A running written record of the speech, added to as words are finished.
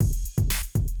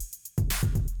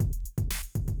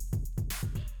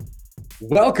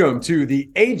Welcome to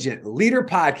the Agent Leader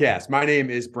Podcast. My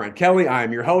name is Brent Kelly. I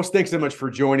am your host. Thanks so much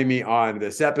for joining me on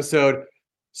this episode.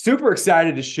 Super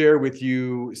excited to share with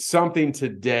you something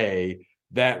today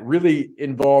that really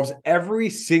involves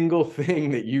every single thing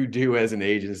that you do as an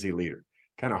agency leader.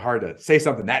 Kind of hard to say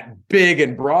something that big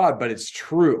and broad, but it's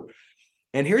true.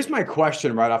 And here's my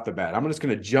question right off the bat. I'm just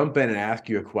going to jump in and ask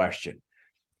you a question.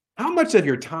 How much of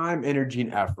your time, energy,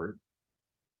 and effort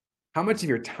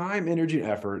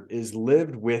is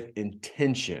lived with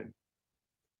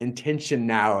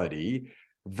intentionality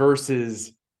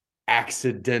versus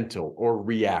accidental or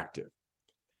reactive?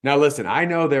 Now, listen, I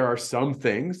know there are some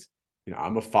things,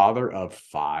 I'm a father of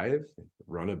 5,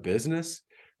 run a business,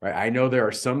 right? I know there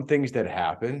are some things that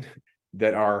happen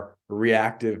that are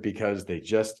reactive because they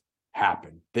just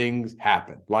happen. Things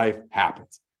happen. Life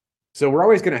happens. So we're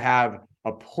always going to have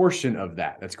a portion of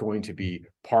that that's going to be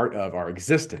part of our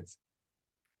existence.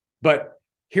 But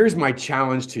here's my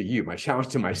challenge to you, my challenge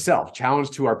to myself,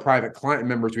 challenge to our private client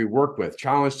members we work with,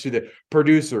 challenge to the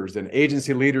producers and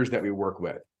agency leaders that we work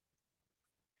with.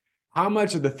 How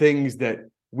much of the things that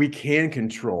we can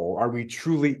control are we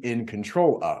truly in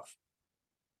control of?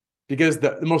 Because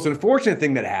the most unfortunate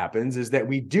thing that happens is that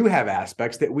we do have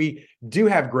aspects that we do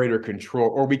have greater control,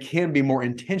 or we can be more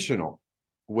intentional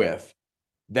with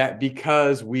that,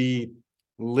 because we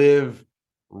live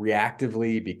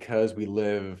reactively, because we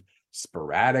live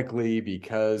sporadically,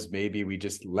 because maybe we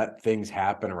just let things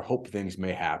happen or hope things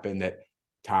may happen, that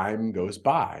time goes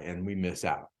by and we miss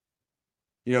out.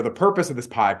 The purpose of this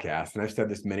podcast, and I've said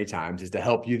this many times, is to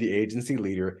help you, the agency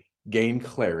leader, gain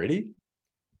clarity,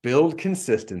 build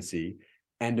consistency,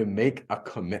 and to make a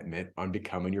commitment on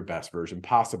becoming your best version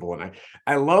possible. And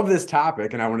I love this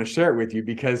topic, and I want to share it with you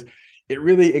because it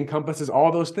really encompasses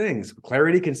all those things: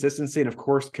 clarity, consistency, and of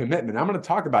course, commitment. I'm going to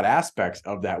talk about aspects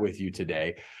of that with you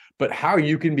today, but how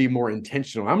you can be more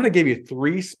intentional. I'm going to give you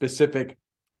 3 specific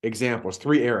examples,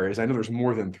 3 areas. I know there's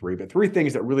more than 3, but 3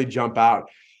 things that really jump out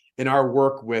in our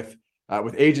work with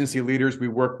agency leaders we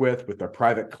work with our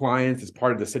private clients as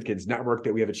part of the Sitkins network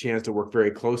that we have a chance to work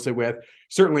very closely with,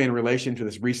 certainly in relation to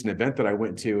this recent event that I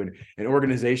went to, and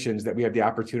organizations that we have the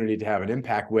opportunity to have an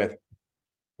impact with,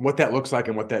 what that looks like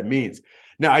and what that means.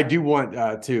 Now, I do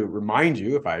want to remind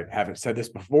you, if I haven't said this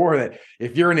before, that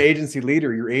if you're an agency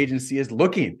leader, your agency is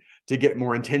looking to get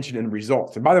more intention and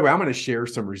results. And by the way, I'm going to share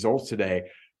some results today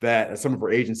that some of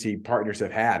our agency partners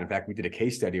have had. In fact, we did a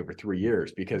case study over 3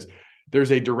 years, because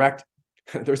there's a direct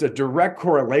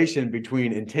correlation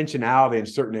between intentionality in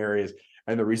certain areas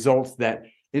and the results that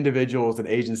individuals and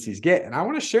agencies get. And I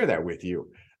want to share that with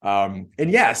you. And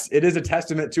yes, it is a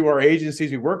testament to our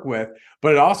agencies we work with,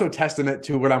 but it also a testament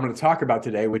to what I'm going to talk about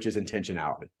today, which is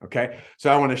intentionality. Okay.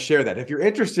 So I want to share that. If you're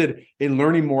interested in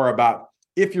learning more about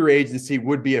if your agency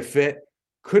would be a fit,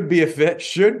 could be a fit,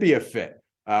 should be a fit.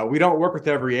 We don't work with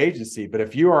every agency, but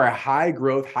if you are a high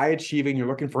growth, high achieving, you're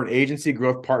looking for an agency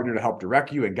growth partner to help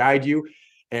direct you and guide you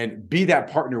and be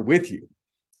that partner with you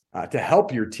to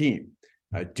help your team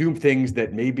do things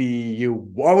that maybe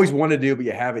you always want to do, but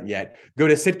you haven't yet, go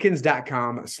to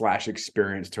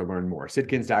sitkins.com/experience to learn more.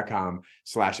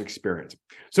 Sitkins.com/experience.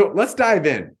 So let's dive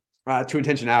in to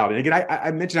intentionality. And again,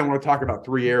 I mentioned I want to talk about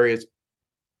 3 areas.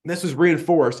 This was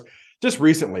reinforced just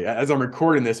recently. As I'm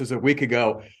recording this, it was a week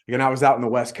ago. Again, I was out in the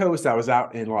West Coast. I was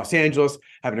out in Los Angeles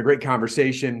having a great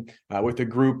conversation with a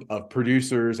group of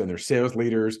producers and their sales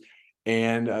leaders.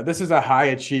 And this is a high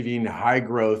achieving, high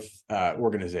growth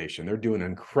organization. They're doing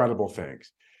incredible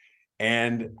things.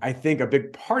 And I think a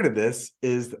big part of this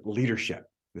is leadership.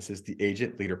 This is the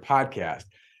Agent Leader Podcast.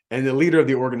 And the leader of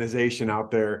the organization out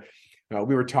there,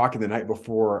 we were talking the night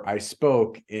before I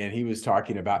spoke, and he was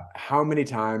talking about how many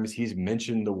times he's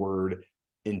mentioned the word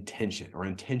intention or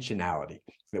intentionality,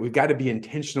 that we've got to be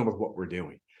intentional with what we're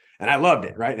doing. And I loved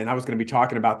it, right? And I was going to be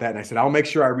talking about that. And I said, I'll make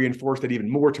sure I reinforce that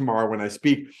even more tomorrow when I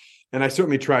speak. And I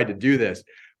certainly tried to do this.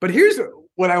 But here's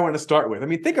what I want to start with. I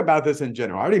mean, think about this in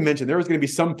general. I already mentioned there was going to be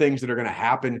some things that are going to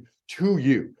happen to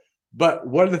you. But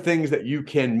what are the things that you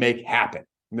can make happen?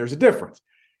 And there's a difference.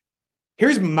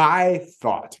 Here's my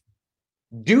thought.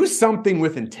 Do something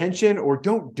with intention or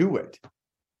don't do it.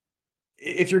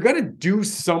 If you're going to do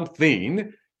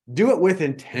something, do it with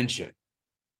intention.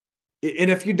 And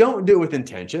if you don't do it with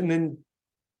intention, then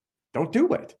don't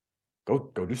do it. Go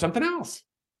do something else.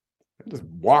 Just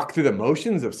walk through the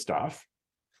motions of stuff,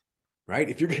 right?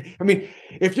 If you're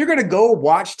going to go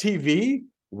watch TV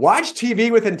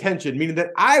with intention, meaning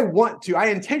that I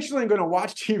intentionally am going to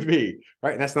watch TV,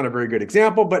 right? And that's not a very good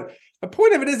example, but the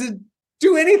point of it is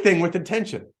do anything with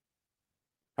intention,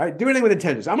 right? Do anything with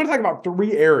intention. So I'm going to talk about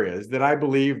 3 areas that I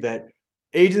believe that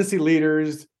agency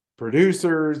leaders,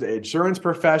 producers, insurance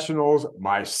professionals,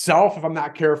 myself, if I'm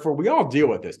not careful, we all deal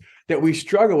with this, that we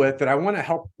struggle with, that I want to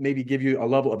help maybe give you a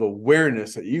level of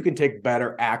awareness that you can take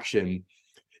better action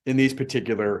in these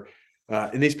particular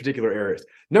areas.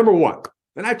 Number one,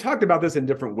 and I've talked about this in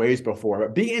different ways before,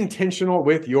 but be intentional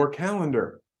with your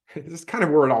calendar. This is kind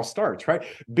of where it all starts, right?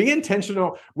 Be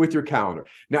intentional with your calendar.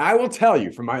 Now, I will tell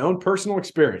you from my own personal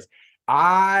experience,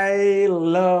 I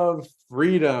love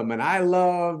freedom and I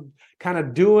love kind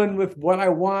of doing with what I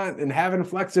want and having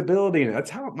flexibility. And that's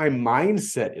how my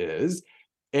mindset is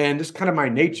and just kind of my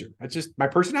nature. That's just my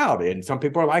personality. And some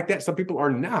people are like that, some people are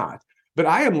not. But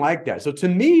I am like that. So to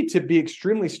me, to be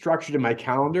extremely structured in my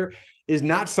calendar is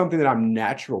not something that I'm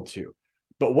natural to.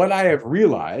 But what I have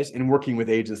realized in working with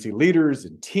agency leaders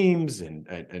and teams and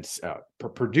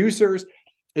producers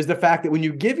is the fact that when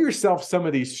you give yourself some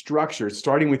of these structures,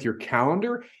 starting with your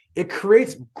calendar, it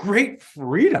creates great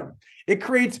freedom. It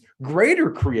creates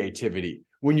greater creativity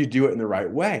when you do it in the right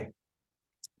way.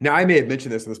 Now, I may have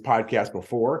mentioned this in this podcast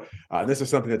before. This is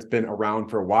something that's been around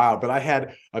for a while, but I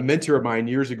had a mentor of mine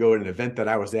years ago at an event that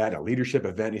I was at, a leadership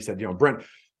event. He said, Brent,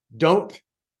 don't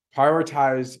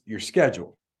prioritize your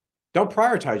schedule. Don't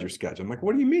prioritize your schedule. I'm like,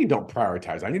 what do you mean don't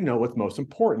prioritize? I need to know what's most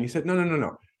important. He said,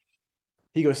 no.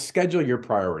 He goes, schedule your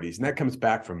priorities. And that comes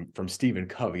back from Stephen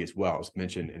Covey as well, as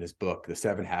mentioned in his book, The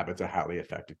 7 Habits of Highly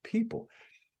Effective People,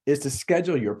 is to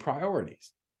schedule your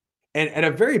priorities. And at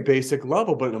a very basic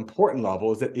level, but an important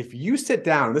level, is that if you sit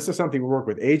down, and this is something we work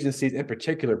with agencies, in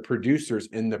particular producers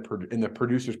in the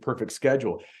Producer's Perfect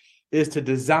Schedule, is to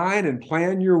design and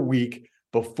plan your week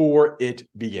before it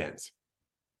begins.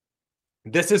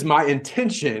 This is my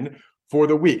intention for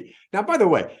the week. Now, by the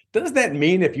way, does that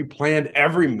mean if you planned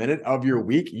every minute of your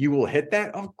week, you will hit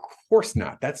that? Of course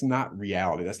not. That's not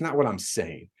reality. That's not what I'm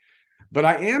saying. But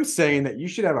I am saying that you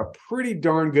should have a pretty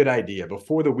darn good idea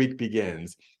before the week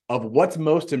begins of what's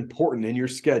most important in your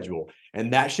schedule.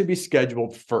 And that should be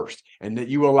scheduled first, and that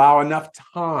you allow enough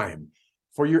time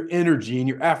for your energy and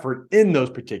your effort in those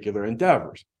particular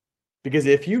endeavors. Because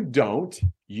if you don't,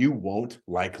 you won't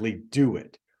likely do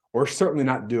it, or certainly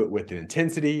not do it with an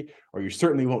intensity, or you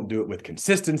certainly won't do it with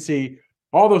consistency,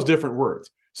 all those different words.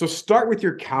 So start with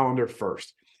your calendar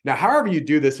first. Now, however you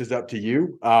do this is up to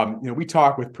you. We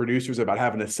talk with producers about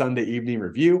having a Sunday evening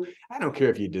review. I don't care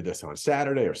if you did this on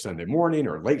Saturday or Sunday morning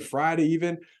or late Friday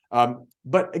even.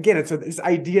 But again, it's this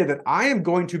idea that I am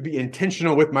going to be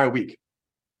intentional with my week.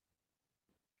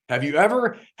 Have you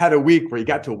ever had a week where you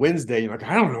got to Wednesday and you're like,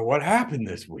 I don't know what happened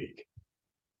this week?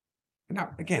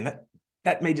 Now, again,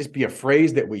 that may just be a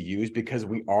phrase that we use because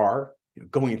we are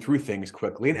going through things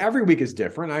quickly, and every week is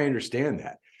different. I understand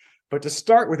that. But to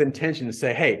start with intention and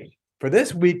say, hey, for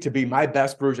this week to be my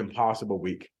best version possible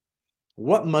week,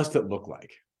 what must it look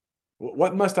like?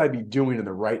 What must I be doing in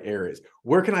the right areas?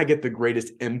 Where can I get the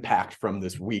greatest impact from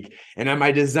this week? And am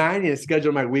I designing and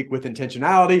scheduling my week with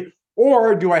intentionality,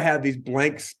 or do I have these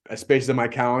blank spaces in my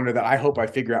calendar that I hope I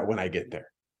figure out when I get there?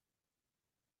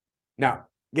 Now,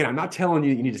 again, I'm not telling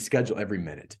you need to schedule every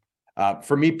minute.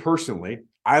 For me personally,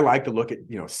 I like to look at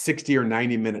 60 or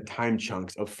 90-minute time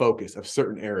chunks of focus of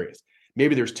certain areas.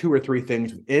 Maybe there's 2 or 3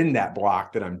 things in that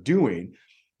block that I'm doing,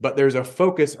 but there's a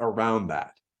focus around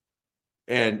that.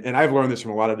 And I've learned this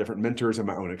from a lot of different mentors in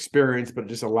my own experience, but it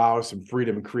just allows some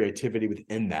freedom and creativity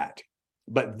within that.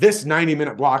 But this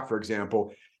 90-minute block, for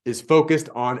example, is focused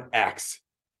on X.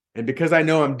 And because I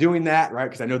know I'm doing that, right,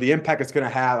 because I know the impact it's going to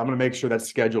have, I'm going to make sure that's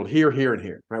scheduled here, here, and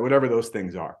here, right, whatever those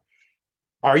things are.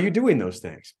 Are you doing those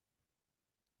things?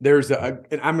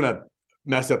 And I'm going to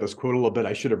mess up this quote a little bit.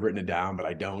 I should have written it down, but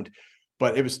I don't.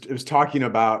 But it was talking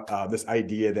about this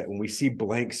idea that when we see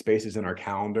blank spaces in our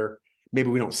calendar, maybe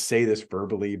we don't say this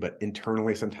verbally, but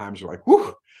internally sometimes you're like,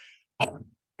 whew, got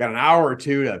an hour or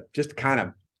two to just kind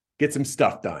of get some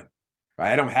stuff done.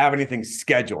 Right? I don't have anything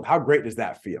scheduled. How great does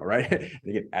that feel, right?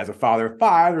 Again, as a father of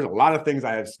 5, there's a lot of things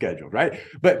I have scheduled, right?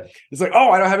 But it's like,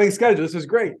 oh, I don't have anything scheduled. This is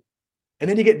great. And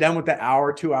then you get done with that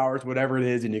hour, 2 hours, whatever it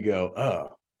is, and you go,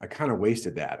 oh, I kind of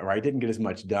wasted that, or I didn't get as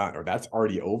much done, or that's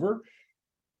already over.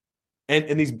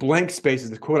 And these blank spaces,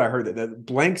 the quote I heard, that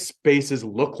blank spaces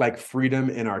look like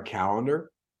freedom in our calendar,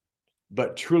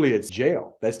 but truly it's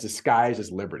jail that's disguised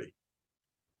as liberty,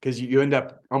 because you end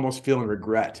up almost feeling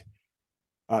regret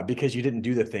because you didn't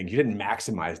do the things, you didn't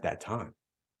maximize that time.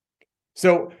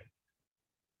 So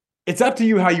it's up to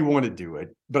you how you want to do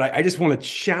it, but I just want to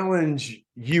challenge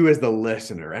you as the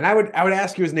listener. And I would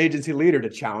ask you as an agency leader to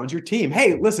challenge your team.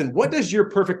 Hey, listen, what does your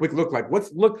perfect week look like?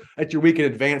 Let's look at your week in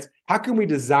advance. How can we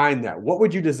design that? What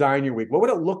would you design your week? What would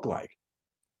it look like?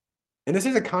 And this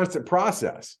is a constant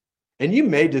process. And you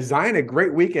may design a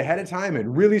great week ahead of time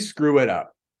and really screw it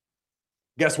up.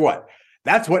 Guess what?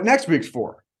 That's what next week's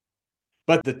for.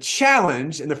 But the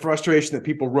challenge and the frustration that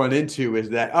people run into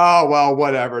is that, oh, well,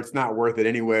 whatever, it's not worth it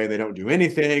anyway. They don't do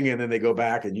anything. And then they go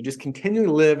back and you just continue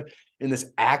to live in this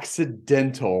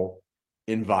accidental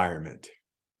environment,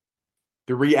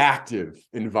 the reactive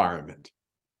environment.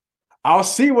 I'll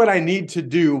see what I need to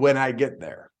do when I get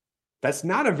there. That's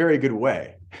not a very good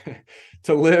way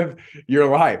to live your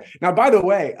life. Now, by the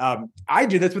way, I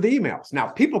do this with emails. Now,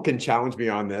 people can challenge me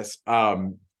on this.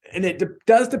 And it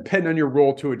does depend on your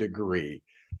role to a degree.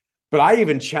 But I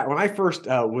even when I first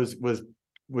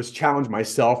was challenged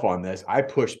myself on this, I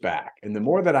pushed back. And the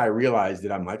more that I realized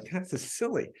it, I'm like, that's just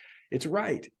silly. It's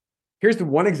right. Here's the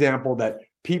one example that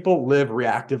people live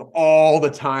reactive all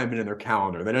the time and in their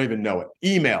calendar. They don't even know it.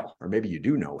 Email, or maybe you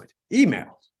do know it.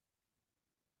 Emails,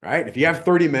 right? If you have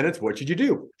 30 minutes, what should you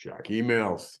do? Check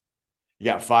emails. You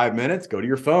got 5 minutes, go to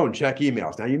your phone, check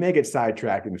emails. Now, you may get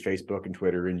sidetracked in Facebook and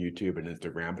Twitter and YouTube and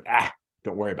Instagram, but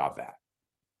don't worry about that.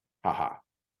 Haha.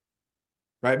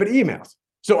 Right? But emails.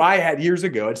 So I had years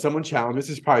ago, had someone challenge, this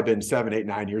has probably been 7, 8,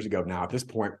 9 years ago now at this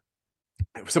point.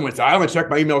 Someone said, I only check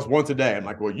my emails once a day. I'm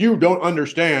like, well, you don't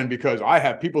understand because I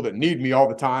have people that need me all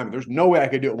the time. And there's no way I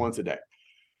could do it once a day.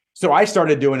 So I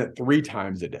started doing it 3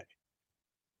 times a day.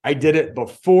 I did it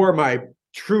before my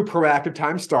true proactive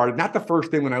time started, not the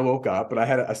first thing when I woke up, but I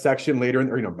had a section later,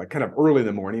 like kind of early in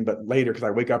the morning, but later because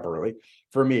I wake up early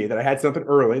for me, that I had something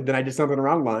early, then I did something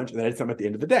around lunch, and then I did something at the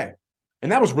end of the day.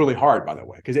 And that was really hard, by the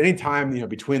way, because anytime,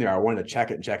 between there, I wanted to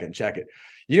check it and check it and check it.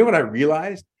 You know what I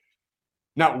realized?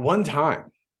 Not one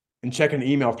time in checking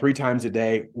email 3 times a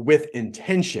day with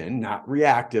intention, not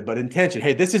reactive, but intention.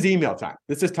 Hey, this is email time.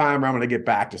 This is time where I'm going to get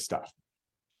back to stuff.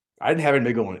 I didn't have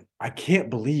anybody going, I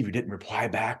can't believe you didn't reply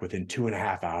back within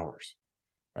 2.5 hours.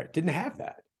 Right? Didn't have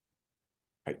that.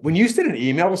 Right? When you send an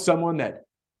email to someone that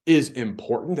is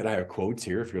important, and I have quotes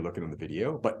here if you're looking on the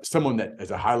video, but someone that is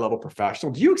a high-level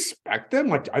professional, do you expect them?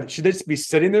 Should they just be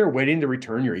sitting there waiting to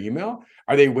return your email?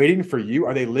 Are they waiting for you?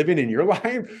 Are they living in your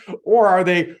life? Or are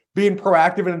they being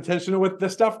proactive and intentional with the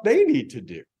stuff they need to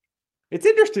do? It's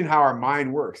interesting how our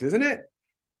mind works, isn't it?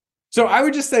 So I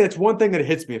would just say it's one thing that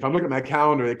hits me if I'm looking at my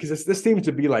calendar, because this seems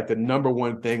to be like the number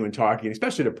one thing when talking,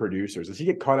 especially to producers, is you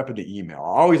get caught up in the email.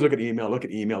 I always look at email, look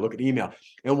at email, look at email.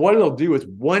 And what it'll do is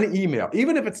one email,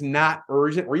 even if it's not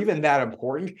urgent or even that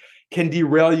important, can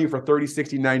derail you for 30,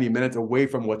 60, 90 minutes away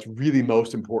from what's really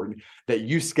most important that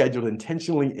you scheduled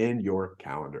intentionally in your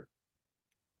calendar,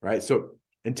 right? So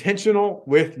intentional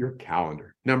with your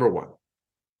calendar, number one.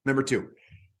 Number two,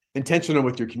 intentional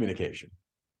with your communication.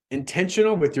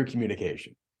 Intentional with your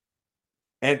communication.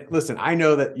 And listen, I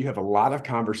know that you have a lot of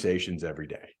conversations every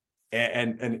day.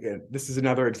 And this is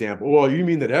another example. Well, you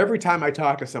mean that every time I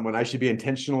talk to someone, I should be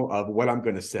intentional of what I'm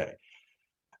going to say?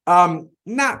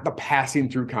 Not the passing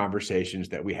through conversations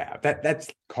that we have. That's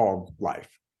called life.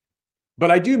 But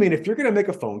I do mean if you're going to make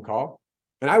a phone call,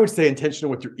 and I would say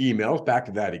intentional with your emails, back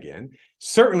to that again,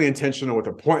 certainly intentional with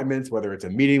appointments, whether it's a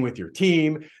meeting with your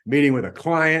team, meeting with a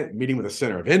client, meeting with a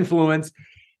center of influence.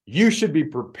 You should be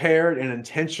prepared and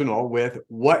intentional with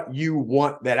what you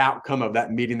want that outcome of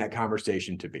that meeting, that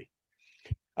conversation to be.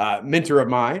 Mentor of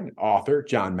mine, author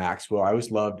John Maxwell, I always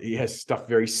loved, he has stuff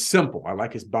very simple. I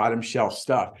like his bottom shelf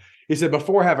stuff. He said,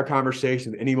 before I have a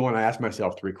conversation with anyone, I ask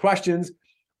myself 3 questions.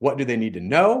 What do they need to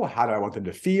know? How do I want them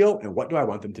to feel? And what do I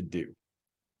want them to do?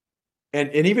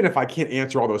 And even if I can't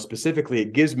answer all those specifically,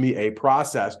 it gives me a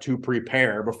process to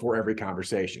prepare before every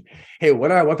conversation. Hey, what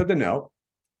do I want them to know?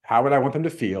 How would I want them to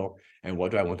feel? And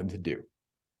what do I want them to do?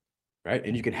 Right?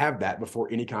 And you can have that before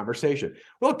any conversation.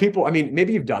 Well, people,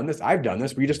 maybe you've done this. I've done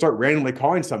this where you just start randomly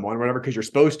calling someone, whatever, because you're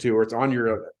supposed to, or it's on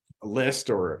your list,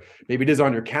 or maybe it is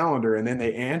on your calendar, and then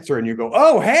they answer and you go,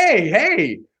 oh,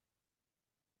 hey,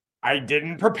 I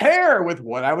didn't prepare with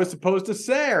what I was supposed to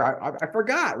say, or I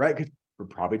forgot, right? Because we're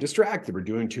probably distracted. We're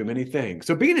doing too many things.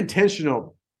 So being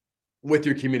intentional with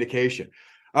your communication.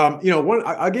 I'll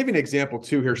give you an example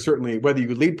too here. Certainly, whether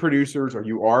you lead producers or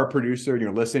you are a producer and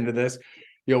you're listening to this,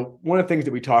 one of the things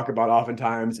that we talk about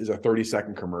oftentimes is a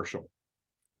 30-second commercial.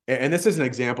 And this is an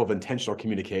example of intentional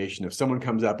communication. If someone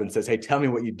comes up and says, hey, tell me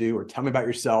what you do, or tell me about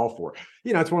yourself, or,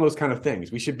 it's one of those kind of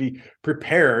things. We should be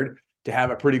prepared to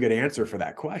have a pretty good answer for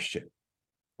that question,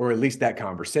 or at least that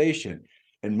conversation.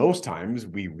 And most times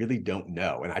we really don't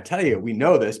know. And I tell you, we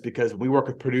know this because when we work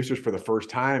with producers for the first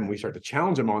time, we start to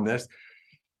challenge them on this.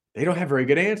 They don't have very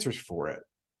good answers for it.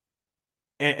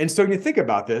 And so you think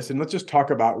about this, and let's just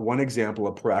talk about one example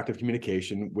of proactive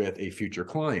communication with a future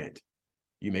client.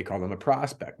 You may call them a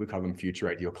prospect. We call them future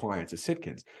ideal clients as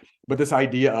Sitkins. But this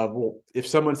idea of, well, if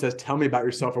someone says, tell me about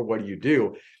yourself or what do you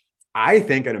do? I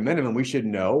think at a minimum, we should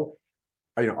know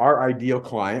our ideal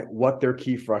client, what their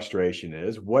key frustration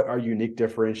is, what our unique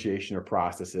differentiation or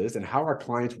process is, and how our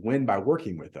clients win by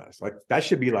working with us. Like that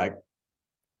should be like,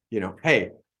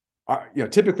 hey,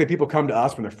 typically people come to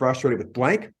us when they're frustrated with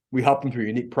blank. We help them through a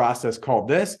unique process called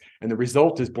this, and the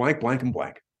result is blank, blank, and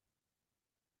blank.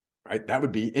 Right? That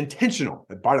would be intentional.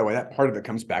 And by the way, that part of it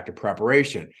comes back to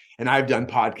preparation. And I've done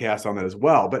podcasts on that as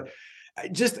well. But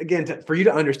just again, for you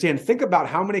to understand, think about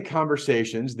how many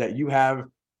conversations that you have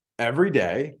every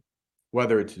day,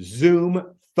 whether it's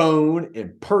Zoom, phone,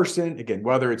 in person, again,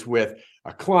 whether it's with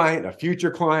a client, a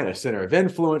future client, a center of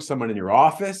influence, someone in your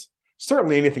office,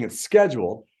 certainly anything that's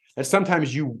scheduled, that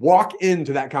sometimes you walk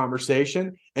into that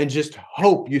conversation and just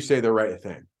hope you say the right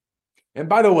thing. And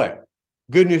by the way,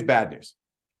 good news, bad news.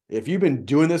 If you've been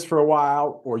doing this for a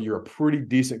while, or you're a pretty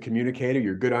decent communicator,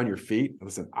 you're good on your feet.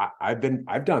 Listen, I've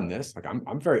done this. Like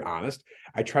I'm very honest.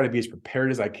 I try to be as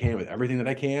prepared as I can with everything that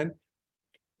I can.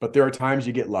 But there are times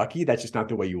you get lucky. That's just not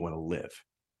the way you want to live.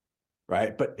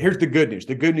 Right. But here's the good news.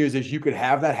 The good news is you could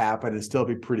have that happen and still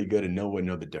be pretty good and no one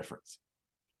know the difference.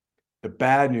 The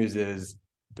bad news is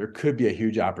there could be a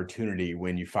huge opportunity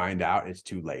when you find out it's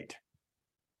too late,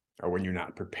 or when you're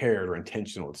not prepared or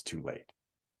intentional, it's too late.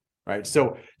 Right.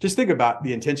 So just think about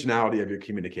the intentionality of your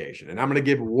communication. And I'm going to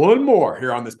give one more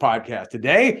here on this podcast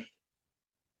today.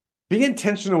 Be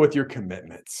intentional with your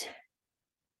commitments.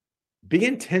 Be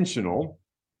intentional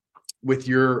with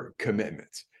your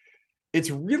commitments. It's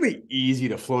really easy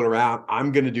to float around.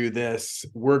 I'm going to do this.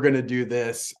 We're going to do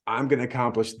this. I'm going to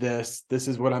accomplish this. This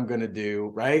is what I'm going to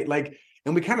do. Right.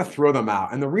 And we kind of throw them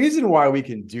out. And the reason why we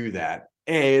can do that,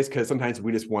 is because sometimes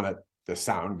we just want to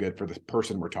sound good for the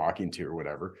person we're talking to or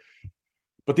whatever.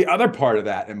 But the other part of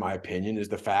that, in my opinion, is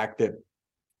the fact that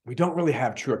we don't really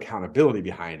have true accountability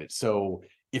behind it. So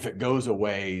if it goes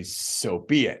away, so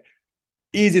be it.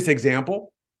 Easiest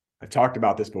example, I've talked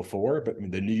about this before, but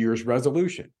the New Year's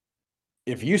resolution.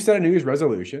 If you set a New Year's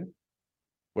resolution,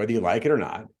 whether you like it or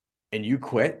not, and you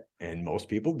quit, and most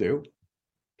people do,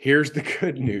 here's the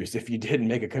good news. If you didn't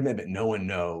make a commitment, no one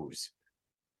knows,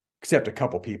 except a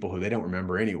couple people who they don't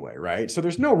remember anyway, right? So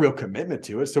there's no real commitment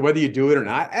to it. So whether you do it or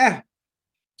not,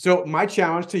 So my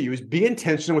challenge to you is be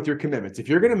intentional with your commitments. If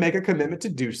you're going to make a commitment to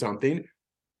do something,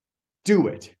 do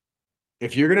it.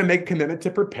 If you're going to make a commitment to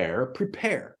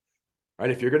prepare, right?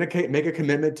 If you're going to make a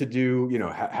commitment to do,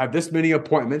 have this many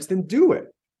appointments, then do it.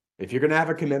 If you're going to have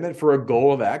a commitment for a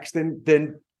goal of X,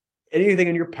 then anything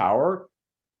in your power,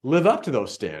 live up to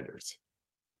those standards.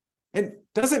 And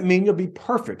doesn't mean you'll be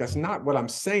perfect. That's not what I'm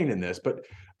saying in this, but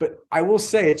I will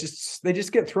say they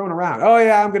just get thrown around. Oh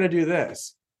yeah, I'm going to do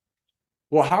this.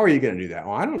 Well, how are you going to do that?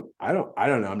 Well, I don't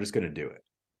know. I'm just going to do it.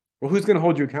 Well, who's going to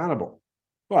hold you accountable?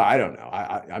 Well, I don't know.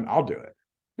 I'll do it.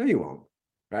 No, you won't.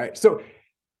 Right. So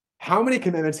how many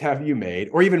commitments have you made,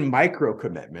 or even micro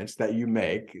commitments that you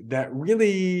make, that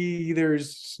really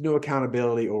there's no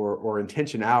accountability or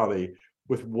intentionality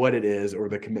with what it is or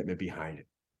the commitment behind it?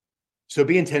 So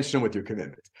be intentional with your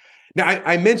commitments. Now,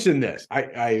 I mentioned this,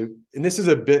 and this is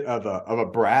a bit of a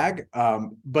brag,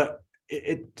 but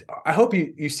I hope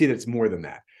you see that it's more than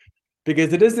that,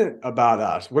 because it isn't about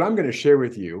us. What I'm going to share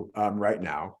with you right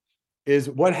now is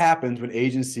what happens when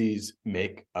agencies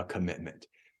make a commitment.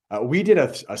 We did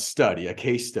a study, a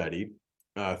case study,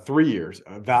 3 years,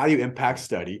 a value impact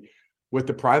study with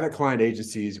the private client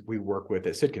agencies we work with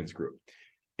at Sitkins Group.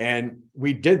 And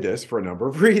we did this for a number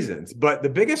of reasons, but the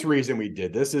biggest reason we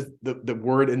did this is the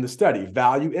word in the study,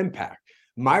 value impact.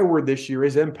 My word this year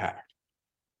is impact.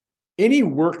 Any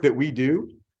work that we do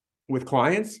with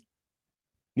clients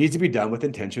needs to be done with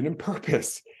intention and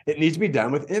purpose. It needs to be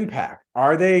done with impact.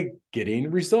 Are they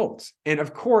getting results? And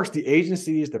of course, the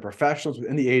agencies, the professionals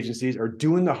within the agencies are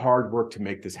doing the hard work to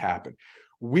make this happen.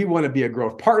 We want to be a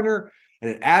growth partner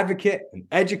and an advocate, an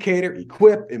educator,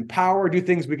 equip, empower, do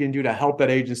things we can do to help that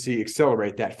agency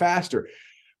accelerate that faster.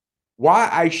 Why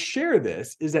I share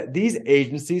this is that these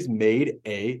agencies made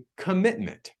a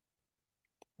commitment.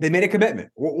 They made a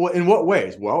commitment. In what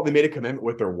ways? Well, they made a commitment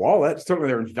with their wallet. Certainly,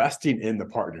 they're investing in the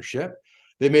partnership.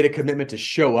 They made a commitment to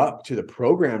show up to the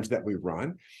programs that we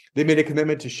run. They made a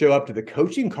commitment to show up to the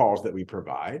coaching calls that we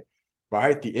provide,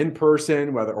 right? The in-person,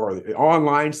 or the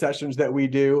online sessions that we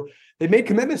do. They made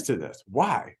commitments to this.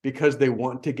 Why? Because they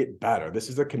want to get better. This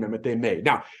is a commitment they made.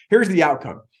 Now, here's the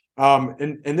outcome.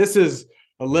 And this is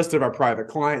a list of our private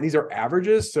client. These are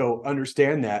averages, so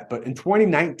understand that. But in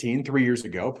 2019, 3 years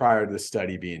ago, prior to the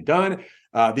study being done,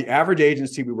 the average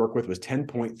agency we work with was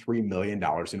 $10.3 million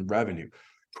in revenue.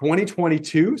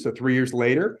 2022, so 3 years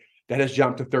later, that has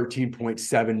jumped to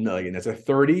 $13.7 million. That's a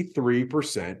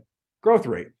 33% growth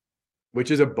rate.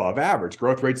 which is above average.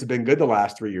 Growth rates have been good the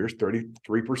last 3 years,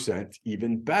 33%,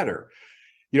 even better.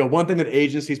 One thing that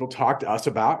agencies will talk to us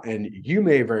about, and you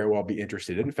may very well be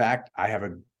interested in fact, I have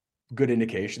a good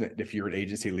indication that if you're an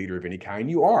agency leader of any kind,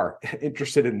 you are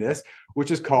interested in this,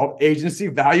 which is called agency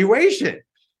valuation,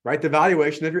 right? The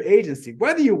valuation of your agency,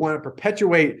 whether you want to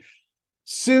perpetuate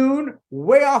soon,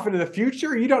 way off into the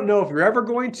future, you don't know if you're ever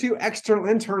going to, external,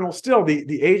 internal, still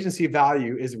the agency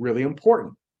value is really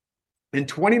important. In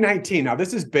 2019, now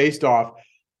this is based off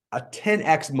a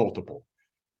 10x multiple.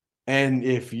 And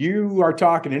if you are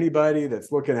talking to anybody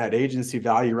that's looking at agency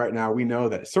value right now, we know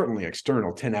that certainly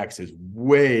external 10x is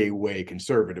way, way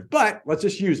conservative, but let's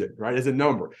just use it, right, as a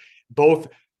number, both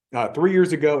 3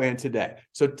 years ago and today.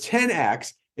 So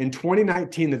 10x in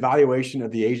 2019, the valuation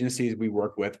of the agencies we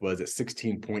work with was at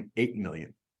 $16.8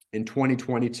 million. In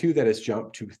 2022, that has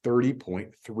jumped to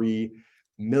 $30.3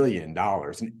 million, an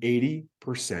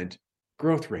 80%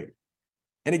 growth rate.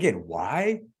 And again,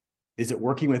 why? Is it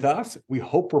working with us? We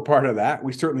hope we're part of that.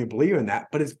 We certainly believe in that,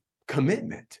 but it's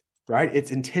commitment, right? It's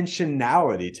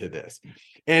intentionality to this.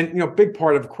 And, big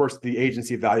part of course, the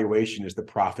agency evaluation is the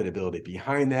profitability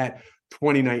behind that.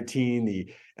 2019,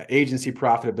 the agency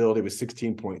profitability was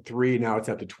 16.3. Now it's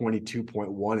up to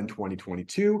 22.1 in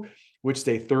 2022, which is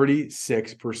a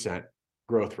 36%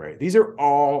 growth rate. These are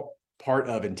all part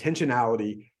of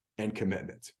intentionality and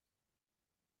commitment.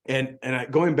 And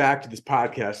going back to this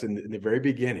podcast in the very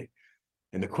beginning,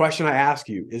 and the question I ask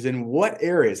you is, in what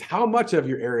areas, how much of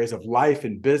your areas of life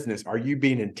and business are you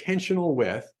being intentional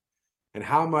with, and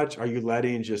how much are you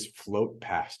letting just float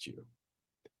past you?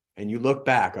 And you look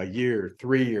back a year,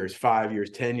 3 years, 5 years,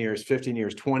 10 years, 15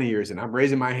 years, 20 years, and I'm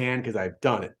raising my hand because I've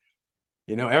done it.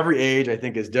 Every age I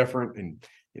think is different. And,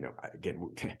 again,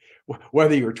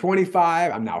 whether you're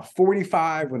 25, I'm now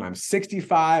 45, when I'm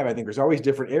 65, I think there's always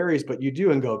different areas, but you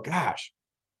do and go, gosh,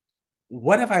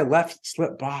 what have I left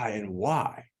slip by and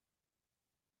why?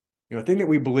 The thing that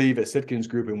we believe at Sitkins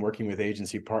Group and working with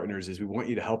agency partners is we want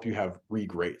you to help you have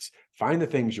re-greats. Find the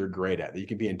things you're great at that you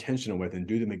can be intentional with and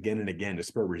do them again and again to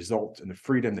spur results and the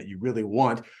freedom that you really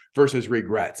want versus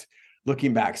regrets.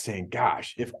 Looking back saying,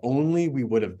 gosh, if only we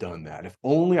would have done that. If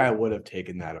only I would have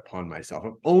taken that upon myself.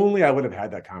 If only I would have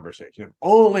had that conversation. If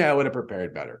only I would have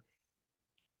prepared better.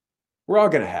 We're all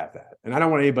going to have that. And I don't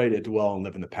want anybody to dwell and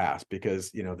live in the past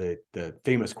because, the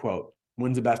famous quote,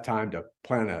 when's the best time to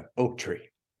plant an oak tree?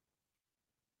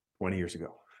 20 years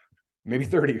ago, maybe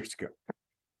 30 years ago.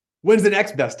 When's the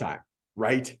next best time?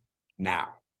 Right now,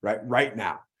 right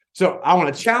now. So I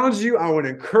want to challenge you. I want to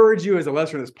encourage you as a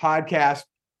listener to this podcast.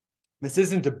 This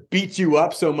isn't to beat you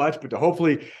up so much, but to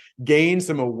hopefully gain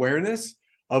some awareness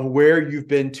of where you've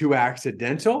been too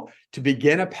accidental to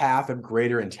begin a path of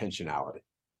greater intentionality.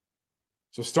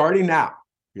 So starting now,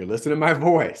 you're listening to my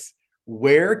voice.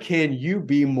 Where can you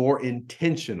be more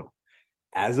intentional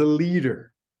as a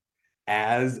leader,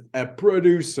 as a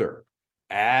producer,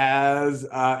 as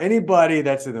anybody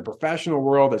that's in the professional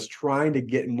world that's trying to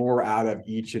get more out of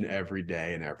each and every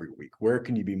day and every week? Where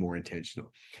can you be more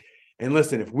intentional? And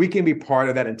listen, if we can be part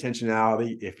of that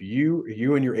intentionality, if you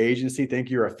and your agency think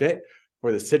you're a fit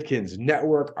for the Sitkins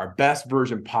Network, our best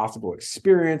version possible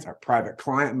experience, our private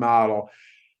client model,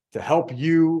 to help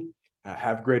you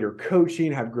have greater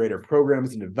coaching, have greater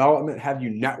programs and development, have you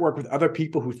network with other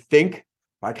people who think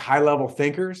like high-level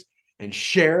thinkers and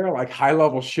share like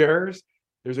high-level sharers,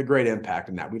 there's a great impact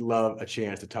in that. We'd love a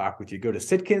chance to talk with you. Go to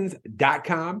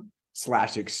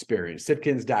sitkins.com/experience,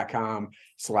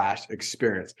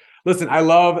 sitkins.com/experience. Listen, I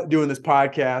love doing this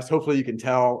podcast. Hopefully you can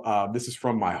tell this is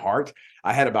from my heart.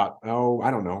 I had about,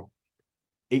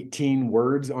 18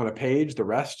 words on a page. The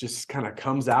rest just kind of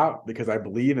comes out because I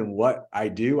believe in what I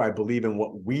do. I believe in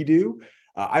what we do.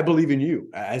 I believe in you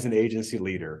as an agency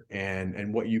leader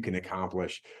and what you can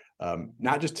accomplish,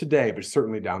 not just today, but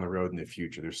certainly down the road in the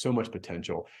future. There's so much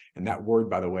potential. And that word,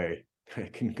 by the way,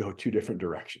 it can go two different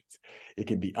directions. It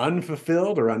can be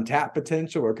unfulfilled or untapped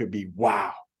potential, or it could be,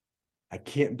 wow, I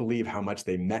can't believe how much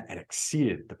they met and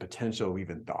exceeded the potential we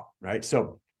even thought, right?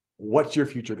 So what's your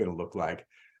future going to look like?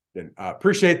 Then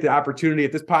appreciate the opportunity.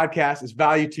 If this podcast is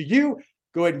value to you,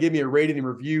 go ahead and give me a rating and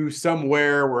review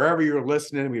somewhere, wherever you're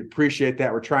listening. We appreciate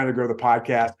that. We're trying to grow the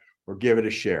podcast, or give it a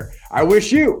share. I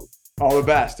wish you all the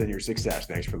best in your success.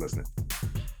 Thanks for listening.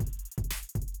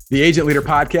 The Agent Leader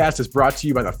Podcast is brought to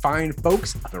you by the fine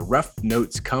folks of the Rough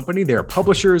Notes Company. They are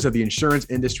publishers of the insurance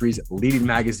industry's leading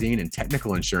magazine and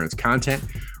technical insurance content.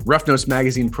 Rough Notes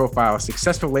magazine profiles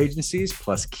successful agencies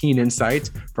plus keen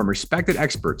insights from respected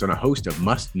experts on a host of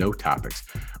must-know topics.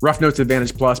 Rough Notes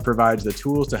Advantage Plus provides the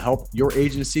tools to help your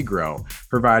agency grow,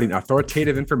 providing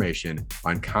authoritative information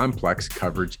on complex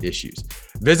coverage issues.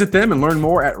 Visit them and learn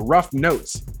more at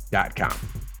roughnotes.com.